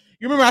happen.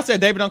 You remember I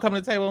said David don't come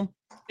to the table?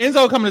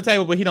 Enzo come to the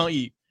table, but he don't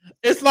eat.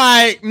 It's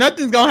like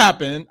nothing's gonna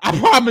happen. I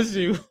promise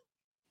you.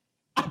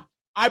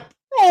 I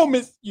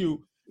promise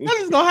you.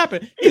 Nothing's gonna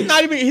happen. He's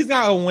not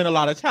gonna win a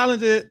lot of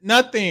challenges.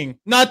 Nothing.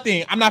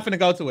 I'm not gonna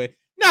go to it.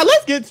 Now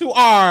let's get to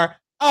our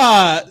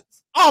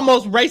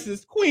almost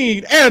racist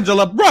Queen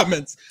Angela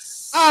Brummins.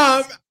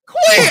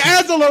 Queen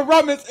Angela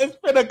Brummins is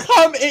gonna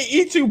come and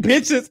eat you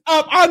bitches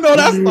up. I know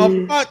that's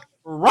the fuck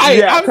right.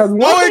 Yeah, because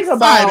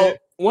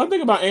one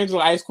thing about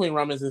Angela Ice Queen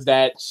Brummins is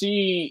that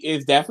she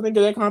is definitely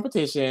good at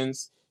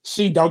competitions.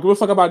 She don't give a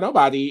fuck about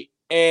nobody,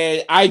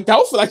 and I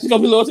don't feel like she's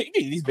gonna be loyal to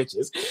any of these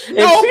bitches.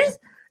 No.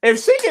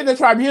 If she get in the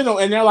tribunal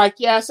and they're like,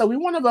 yeah, so we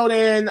want to vote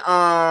in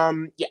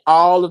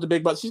all of the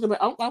big butts, she's gonna be,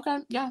 oh, okay,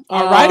 yeah.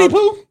 Alrighty,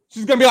 poo.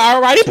 She's gonna be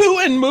alrighty, poo,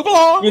 and move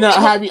along. I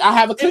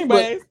have a cookbook.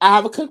 Anyways. I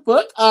have a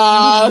cookbook.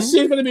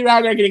 She's gonna be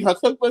around there getting her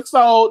cookbook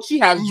sold. She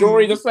has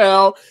jewelry to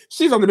sell.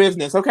 She's on the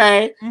business,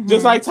 okay?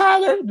 Just like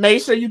Tyler,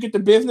 make sure you get the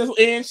business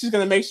in. She's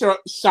gonna make sure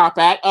shop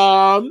at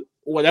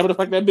whatever the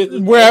fuck that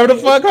business. Wherever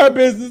the fuck her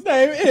business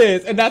name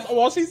is, and that's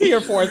all she's here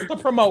for is to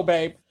promote,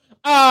 babe.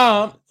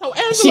 So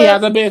Angela, she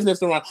has a business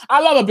to run. I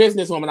love a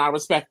businesswoman. I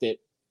respect it.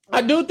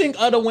 I do think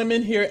other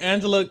women here,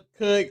 Angela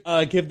could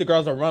give the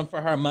girls a run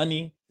for her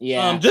money.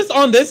 Yeah. Just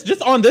on this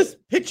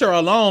picture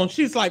alone,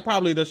 she's like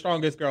probably the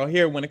strongest girl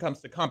here when it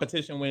comes to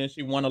competition. When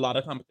she won a lot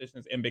of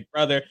competitions in Big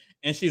Brother,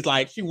 and she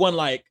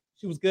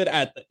was good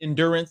at the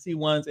endurance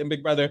ones in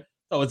Big Brother.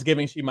 So it's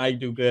giving she might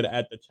do good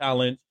at the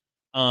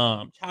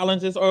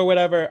challenges or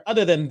whatever.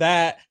 Other than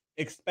that,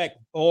 expect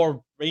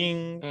boring.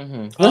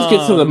 Mm-hmm. Let's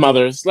get to the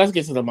mothers. Let's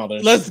get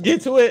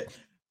to it.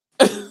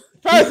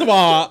 First of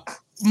all,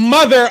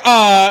 Mother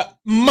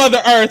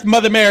Earth,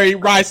 Mother Mary,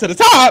 rise to the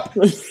top.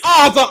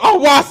 Azah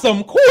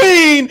Awasam,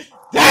 queen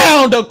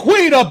down, the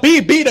queen of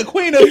BB, the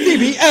queen of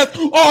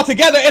CBS, all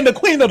together, and the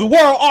queen of the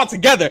world all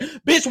together.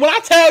 Bitch, when I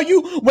tell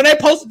you, when they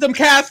posted them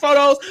cast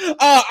photos,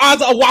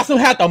 Azah Awasam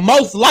had the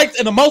most likes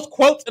and the most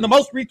quotes and the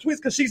most retweets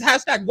because she's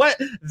hashtag what?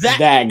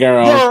 That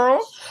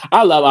girl.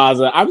 I love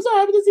Azah. I'm so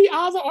happy to see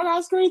Azah on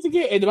our screens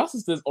again. And my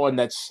sister's on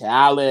the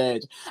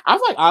challenge. I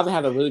feel like Azah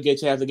has a really good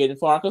chance of getting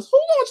far because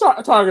who's going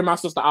to target my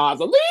sister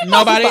Azah?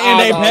 Nobody, and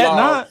they bet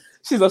not.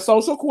 She's a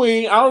social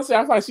queen. Honestly,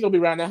 I feel like she's going to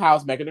be around the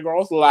house making the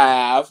girls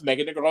laugh,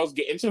 making the girls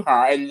get into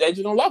her, and they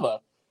just going to love her.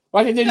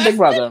 Like they did in Big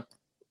Brother.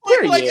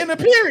 Period. Like in a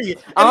period.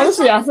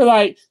 Honestly, I feel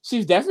like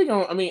she's definitely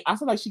going to, I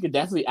feel like she could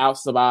definitely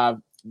out-survive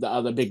the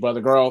other Big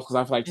Brother girls because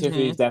I feel like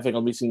Tiffany's definitely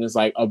going to be seen as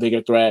like a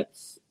bigger threat.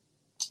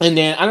 And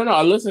then I don't know.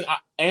 I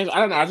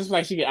don't know. I just feel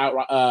like she could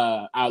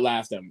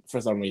outlast them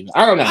for some reason.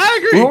 I don't know.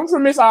 I agree. Room for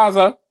Miss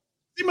Azah.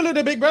 Similar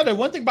to Big Brother.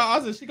 One thing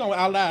about Azah, she gonna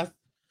outlast.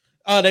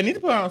 They need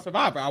to put her on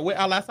Survivor. I will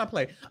outlast I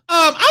play.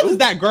 Azah's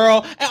that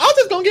girl, and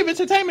Azah's gonna give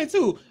entertainment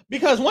too.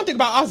 Because one thing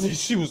about Azah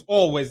is she was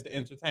always the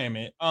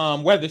entertainment.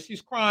 Whether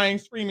she's crying,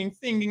 screaming,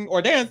 singing,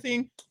 or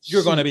dancing,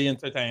 you're gonna be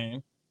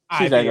entertained.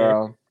 She's that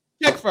girl.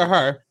 Check for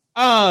her.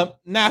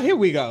 Now here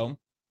we go.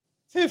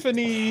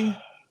 Tiffany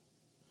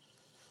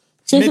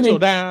Mitchell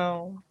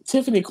down.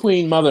 Tiffany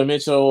Queen Mother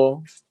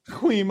Mitchell.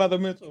 Queen Mother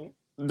Mitchell.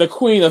 The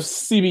queen of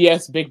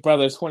CBS Big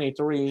Brother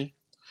 23.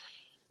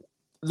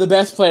 The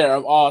best player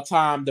of all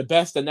time. The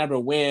best to never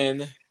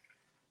win.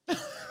 No,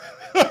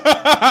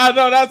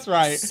 that's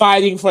right.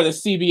 Fighting for the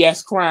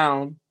CBS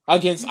crown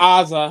against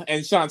Azah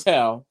and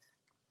Chantel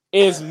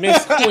is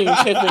Miss Queen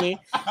Tiffany.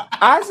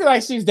 I feel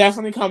like she's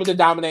definitely coming to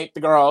dominate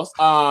the girls.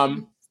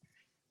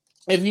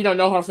 If you don't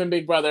know her from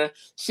Big Brother,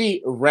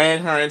 she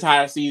ran her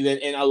entire season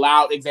and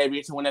allowed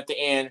Xavier to win at the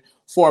end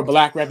for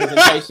Black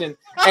representation.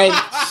 And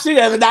she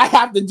does not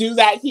have to do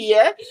that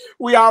here.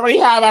 We already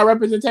have our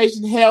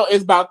representation. Hell,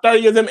 it's about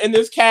 30 of them in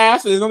this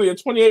cast. And there's only a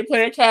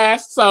 28-player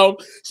cast. So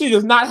she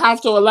does not have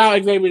to allow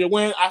Xavier to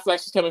win. I feel like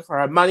she's coming for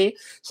her money.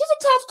 She's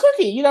a tough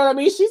cookie. You know what I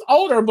mean? She's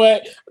older,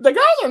 but the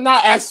girls are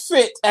not as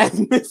fit as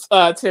Miss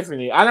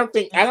Tiffany. I don't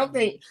think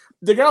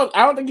the girl,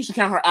 I don't think you should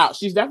count her out.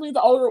 She's definitely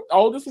the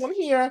oldest one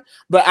here,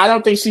 but I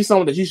don't think she's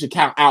someone that you should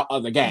count out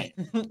of the game.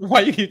 Why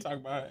you keep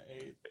talking about her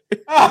age?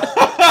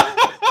 I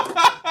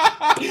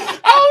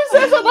only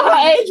said something about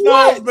her age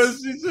once. But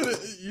she should.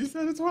 You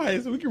said it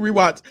twice. We can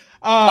rewatch.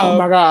 Oh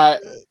my god,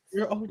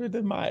 you're older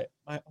than my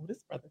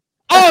oldest brother.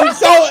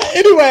 So,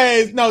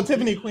 anyways, no,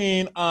 Tiffany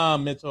Queen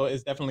Mitchell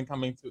is definitely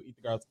coming to eat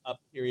the girls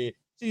up. Period.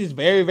 She's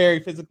very, very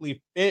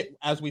physically fit.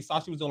 As we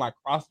saw, she was doing like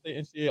CrossFit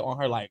and shit on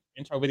her like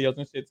intro videos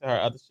and shit to her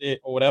other shit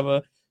or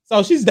whatever.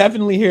 So she's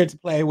definitely here to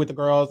play with the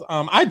girls.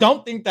 I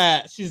don't think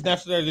that she's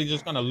necessarily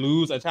just gonna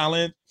lose a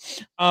challenge.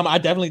 I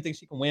definitely think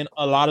she can win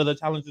a lot of the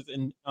challenges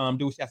and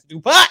do what she has to do.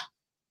 But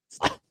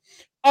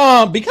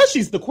because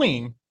she's the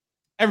queen,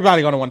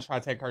 everybody gonna want to try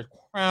to take her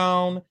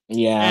crown.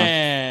 Yeah,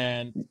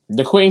 and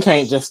the queen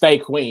can't just stay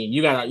queen.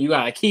 You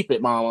gotta keep it,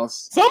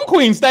 mamas. Some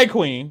queens stay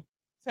queen.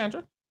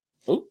 Sandra.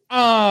 Ooh.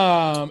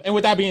 And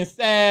with that being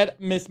said,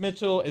 Miss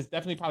Mitchell is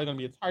definitely probably going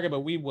to be a target, but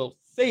we will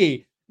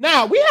see.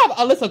 Now, we have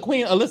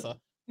Queen Alyssa.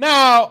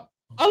 Now,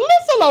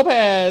 Alyssa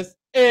Lopez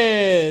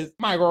is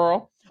my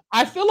girl.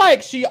 I feel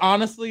like she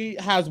honestly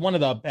has one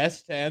of the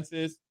best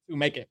chances to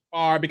make it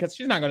far because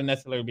she's not going to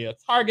necessarily be a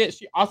target.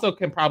 She also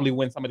can probably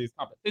win some of these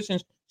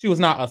competitions. She was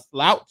not a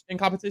slouch in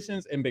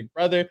competitions in Big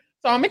Brother.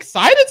 So I'm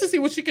excited to see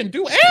what she can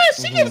do. And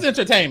she gives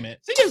entertainment.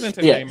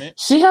 Yeah,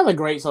 she has a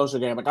great social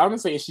game. Like,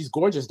 honestly, she's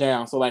gorgeous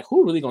down. So, like,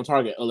 who really going to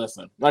target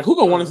Alyssa? Like, who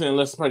going to want to send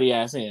Alyssa's pretty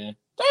ass in?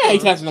 They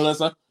ain't catching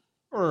Alyssa.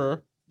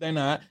 They're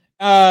not.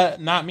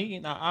 Not me,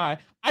 not I.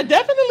 I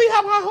definitely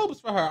have high hopes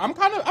for her. I'm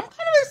kind of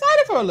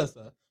excited for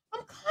Alyssa.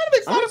 I'm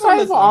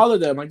excited for all of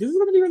them. Like, this is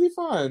going to be really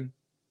fun.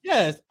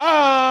 Yes.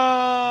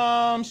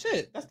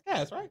 Shit. That's the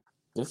cast, right?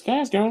 That's the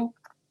cast, girl.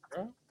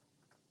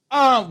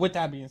 With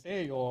that being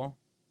said, y'all,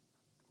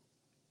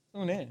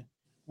 tune in.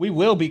 We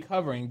will be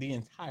covering the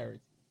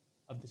entirety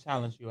of the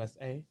Challenge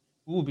USA.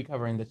 We will be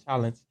covering the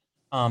Challenge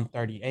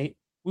 38.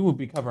 We will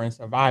be covering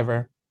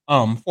Survivor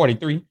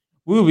 43.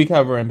 We will be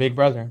covering Big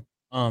Brother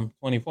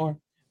 24.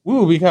 We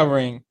will be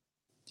covering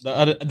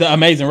the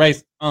Amazing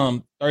Race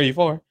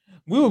 34.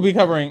 We will be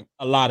covering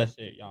a lot of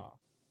shit, y'all.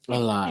 A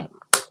lot.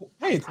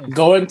 Pay attention.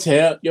 Go and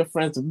tell your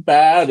friends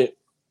about it.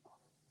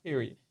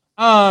 Period.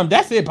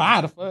 That's it.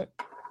 Bye the fuck.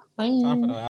 Bye.